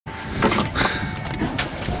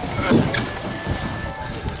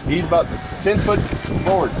He's about 10 foot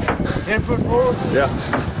forward. 10 foot forward? Yeah.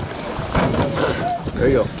 There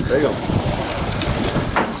you go. There you go.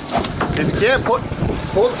 If you can't, pull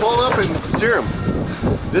the pole up and steer him.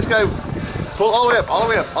 This guy, pull all the way up, all the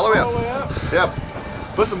way up, all the way up. All the way up? Yeah.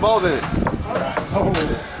 Put some balls in it. All right. Oh.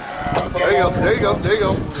 There you go. There you go. There you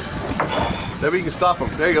go. That way you can stop him.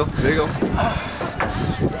 There you go. There you go.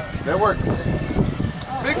 That worked.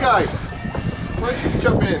 Big guy. Why don't you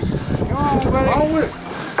jump in? Come on, buddy. On with it.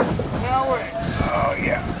 Now wait. Oh,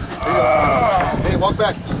 yeah. Hey, walk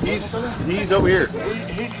back. He's over here.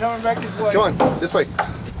 He's coming back this way. Come on, this way.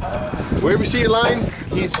 Wherever you see your line,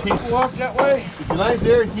 he's walk that way. If your line's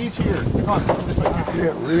there, he's here. Come on, this way.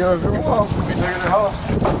 Yeah, Leo, if you walk, we take the house.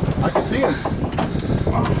 I can see him.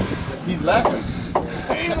 He's laughing.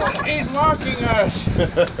 He's mocking us.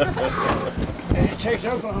 It takes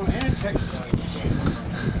Oklahoma and Texas.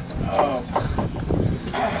 Oh.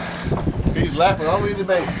 He's laughing all the way to the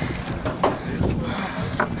base.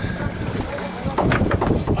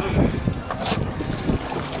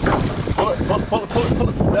 Pull it.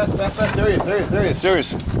 Fast. There he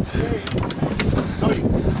is.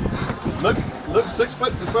 Look 6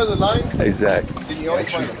 foot in front of the line. Exactly. Then you always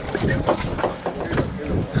find him.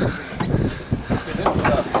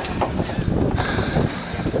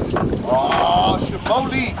 Oh,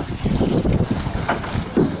 Shaboli.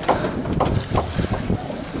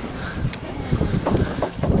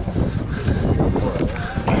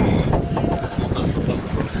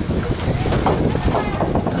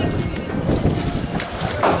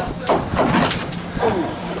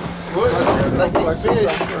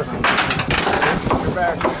 You're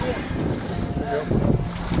back.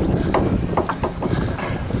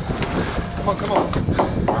 Come on.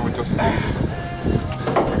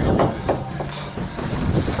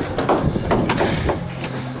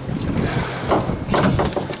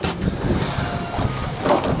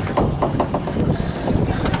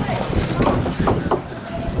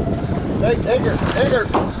 Hey, Edgar.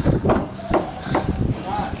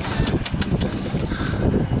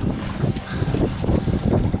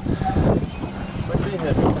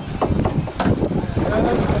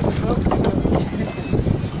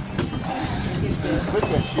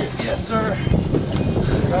 Yes, sir.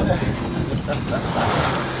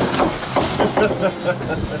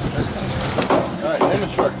 Alright, name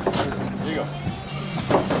is short. There you go.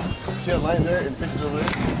 See that line there and fish it over there?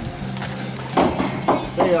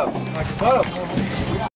 Stay up. Bottom.